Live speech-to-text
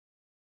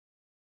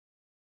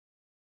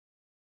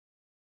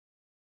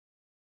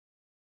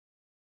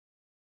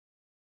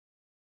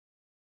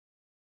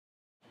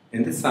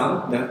In this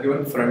sum, they have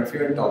given front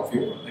view and top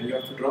view, and you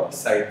have to draw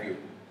side view.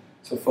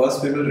 So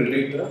first we will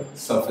relate the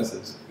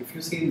surfaces. If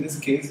you see in this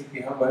case,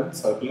 we have one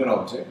circular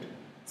object.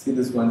 See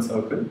this one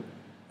circle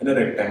and a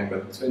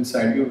rectangle. So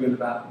inside view we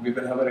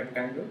will have a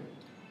rectangle.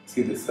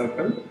 See this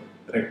circle,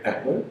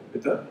 rectangle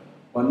with a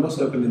one more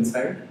circle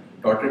inside,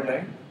 dotted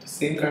line. The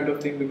same kind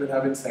of thing we will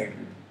have inside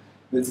view.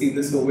 We'll see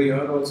this over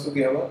here also.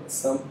 We have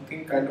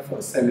something kind of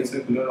a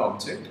semicircular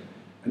object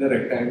and a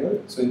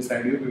rectangle. So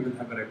inside view we will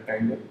have a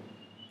rectangle.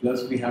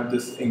 Plus we have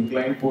this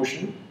inclined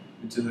portion,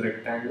 which is a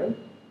rectangle.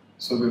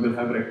 So we will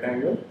have a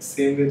rectangle.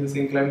 Same with this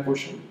inclined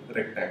portion,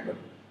 rectangle.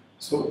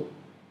 So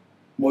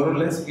more or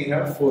less we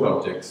have four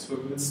objects. So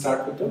we will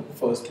start with the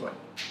first one.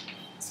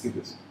 See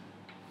this.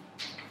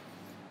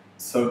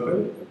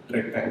 Circle,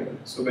 rectangle.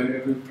 So when we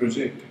will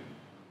project,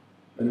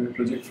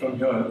 from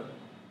here,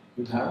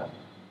 we'll have,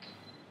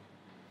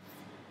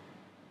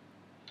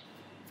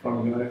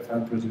 from here if I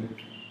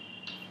project.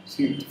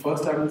 See,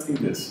 first I will see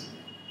this.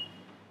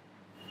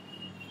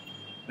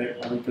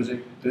 Like I will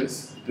project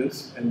this,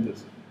 this and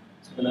this.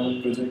 So when I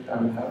will project, I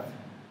will have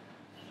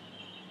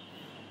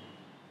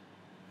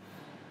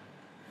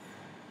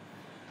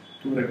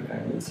two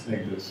rectangles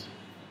like this.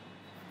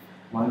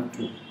 1,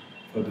 2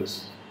 for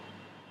this.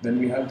 Then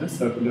we have this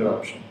circular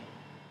option.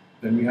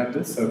 Then we have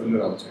this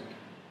circular object.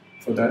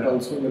 For that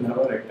also we'll have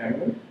a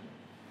rectangle.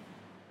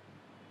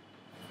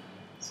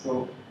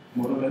 So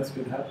more or less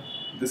we'll have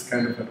this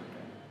kind of a rectangle.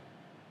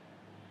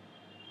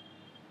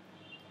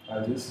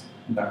 I'll just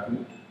darken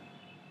it.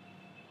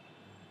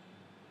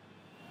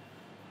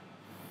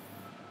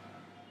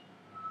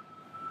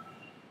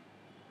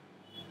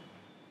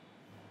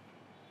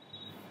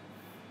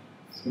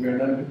 So we are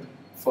done with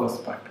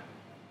first part.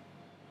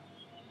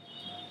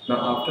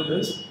 Now after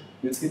this,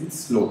 we'll see the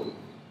slope.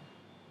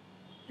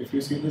 If you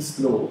see the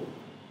slope,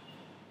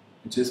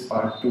 which is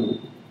part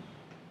 2,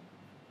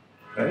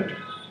 right?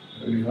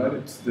 Here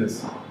it's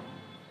this.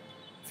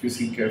 If you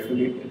see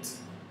carefully,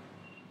 it's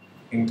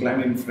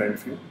inclined in front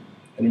view,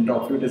 and in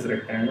top view it is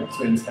rectangle.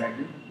 So inside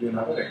you, you'll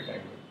have a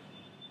rectangle.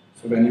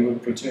 So when you will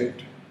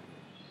project,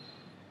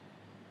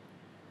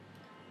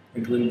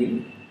 it will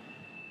be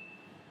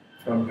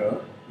from here.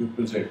 You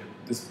project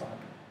this part.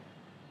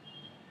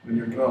 When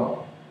you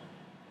draw,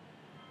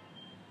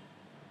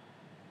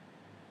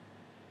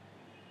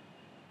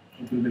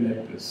 it will be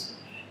like this.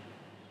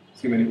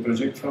 See, when you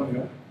project from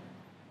here,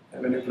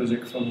 and when you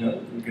project from here,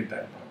 you will get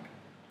that part.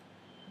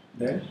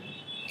 Then,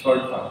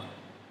 third part,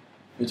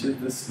 which is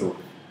this slope.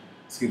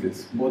 See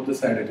this, both the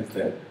side it is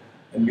there,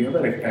 and we have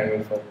a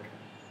rectangle for it.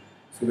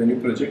 So when you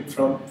project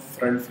from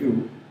front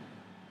view,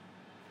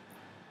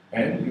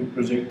 and you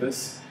project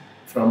this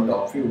from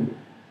top view,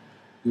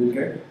 you will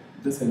get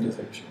this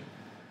intersection.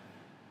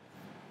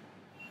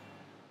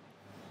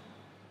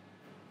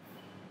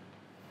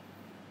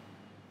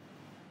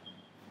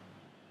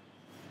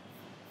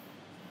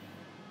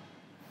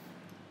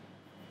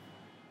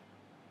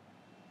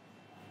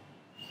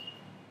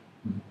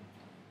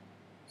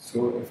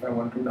 So if I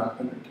want to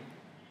darken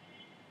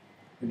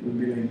it, it will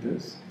be like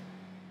this.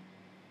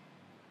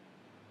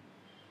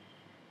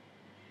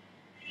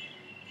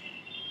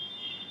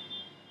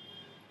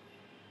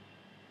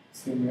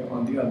 Same way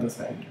on the other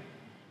side.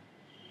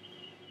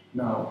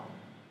 Now,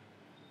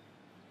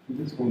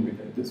 this won't be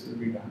there, this will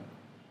be done.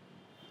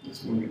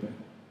 This won't be there.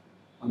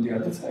 On the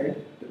other side,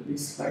 there will be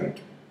slight,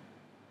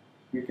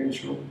 we can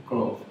show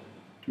curve.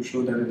 To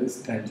show that it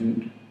is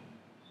tangent,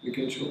 we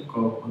can show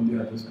curve on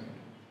the other side.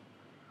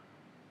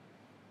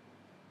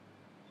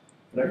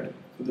 Right?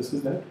 So this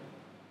is that,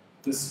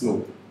 this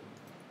slope.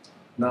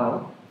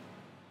 Now,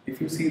 if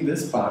you see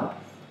this part,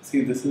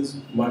 see this is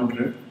one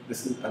rib,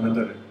 this is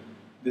another rib.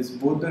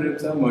 Both the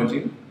ribs are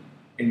merging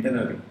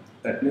internally.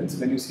 That means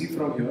when you see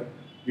from here,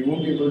 you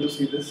won't be able to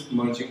see this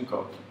merging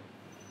curve.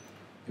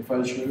 If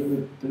I'll show you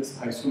with this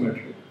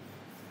isometric,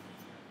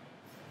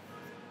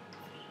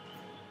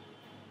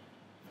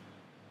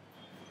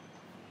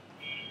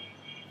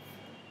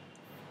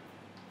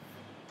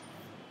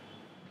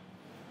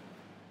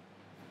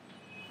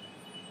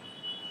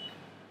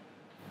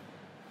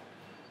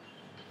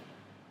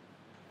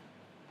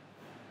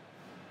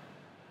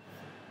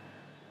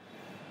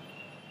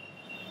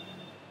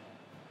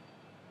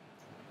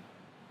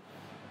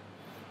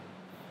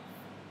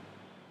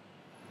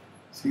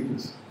 see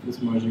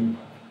this merging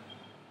part,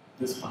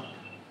 this part.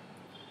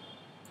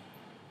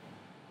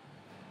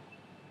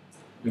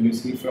 When you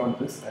see from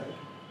this side,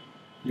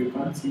 you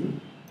can't see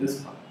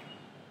this part,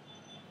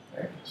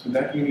 right? So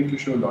that we need to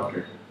show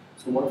dotted.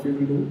 So what we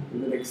will do, we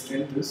will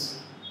extend this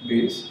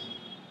base,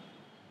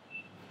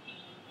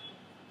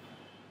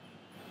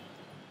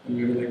 and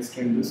we will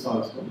extend this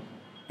also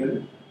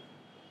till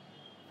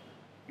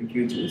it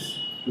reaches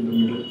to the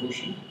middle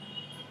portion.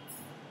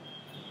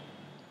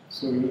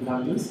 So we will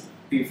have this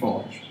T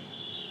formation.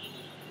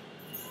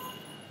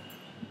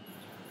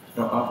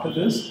 Now after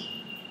this,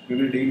 we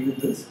will deal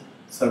with this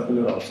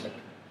circular object.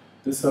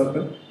 This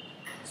circle,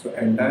 so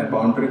entire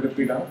boundary will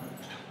be down.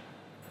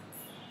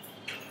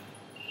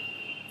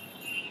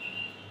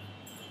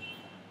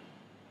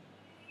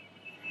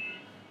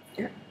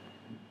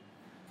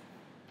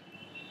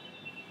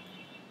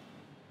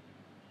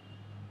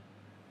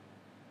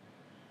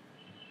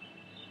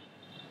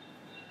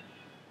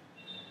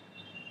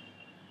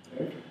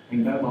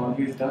 entire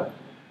boundary is dark,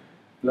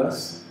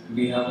 plus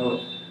we have a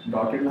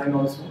dotted line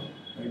also,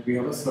 like we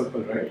have a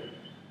circle, right?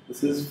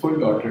 This is full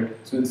dotted,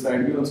 so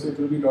inside view also it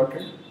will be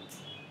dotted.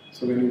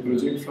 So when you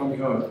project from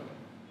here,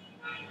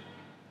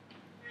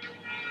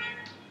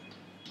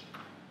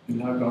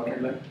 you'll have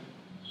dotted line.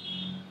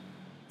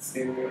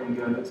 Same way on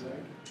the other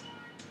side.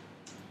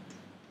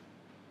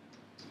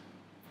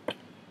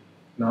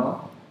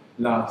 Now,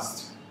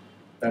 last,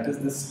 that is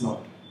this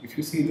slot. If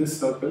you see this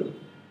circle,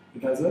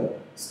 it has a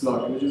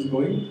slot which is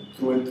going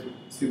through and through.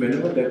 See,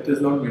 whenever depth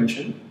is not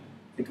mentioned,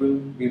 we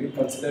will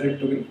consider it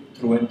to be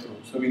through and through.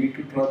 So we need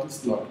to draw this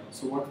slot.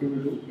 So what we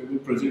will do, we will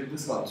project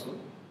this also,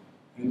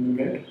 and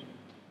we get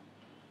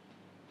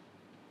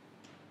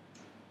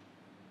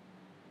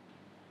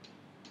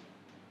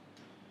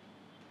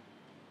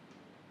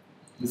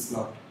this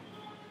slot.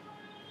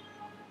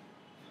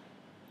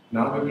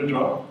 Now we will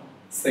draw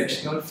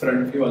sectional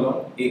front view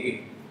along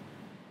AA.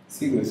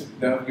 See this,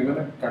 they have given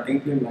a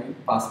cutting plane line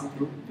passing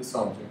through this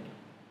object.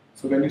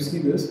 So when you see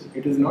this,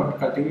 it is not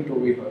cutting it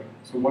over here.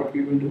 So what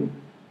we will do,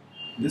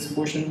 this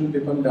portion will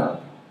become dark,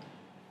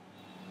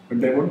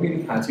 but there won't be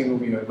any hatching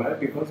over here. Why?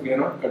 Because we are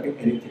not cutting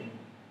anything.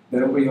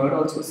 Then over here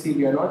also, see,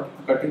 we are not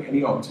cutting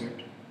any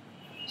object.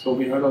 So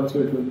over here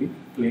also it will be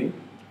plain.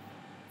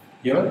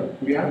 Here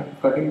we are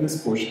cutting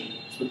this portion.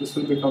 So this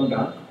will become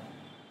dark.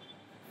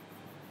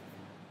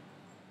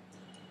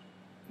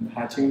 The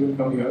hatching will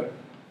come here.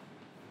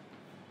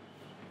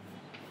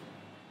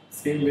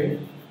 Same way,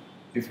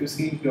 if you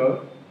see here,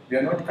 we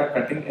are not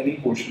cutting any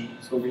portion,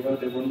 so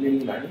there won't be any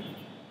line.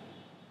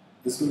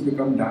 This will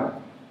become dark.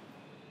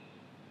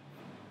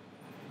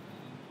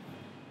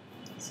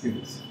 See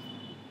this.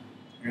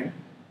 Okay?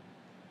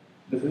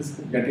 This is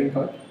getting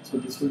cut, so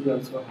this will be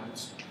also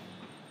hatched.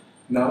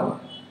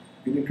 Now,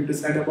 we need to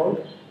decide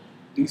about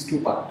these two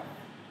parts.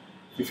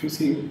 If you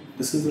see,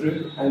 this is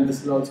rib and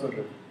this is also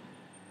rib.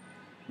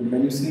 But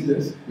when you see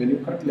this, when you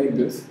cut like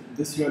this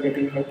you are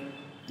getting cut.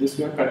 This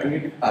we are cutting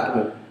it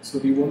parallel, so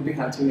we won't be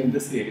hatching in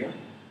this area,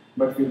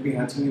 but we will be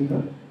hatching in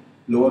the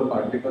lower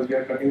part because we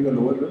are cutting the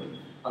lower rib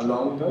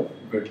along the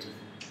width.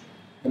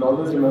 And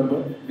always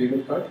remember, we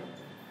will cut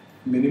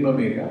minimum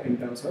area in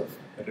terms of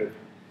rib.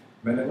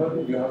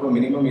 Whenever you have a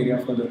minimum area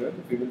for the rib,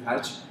 we will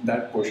hatch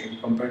that portion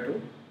compared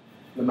to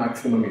the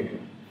maximum area.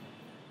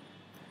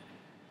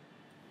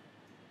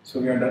 So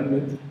we are done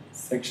with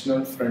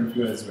sectional front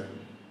view as well.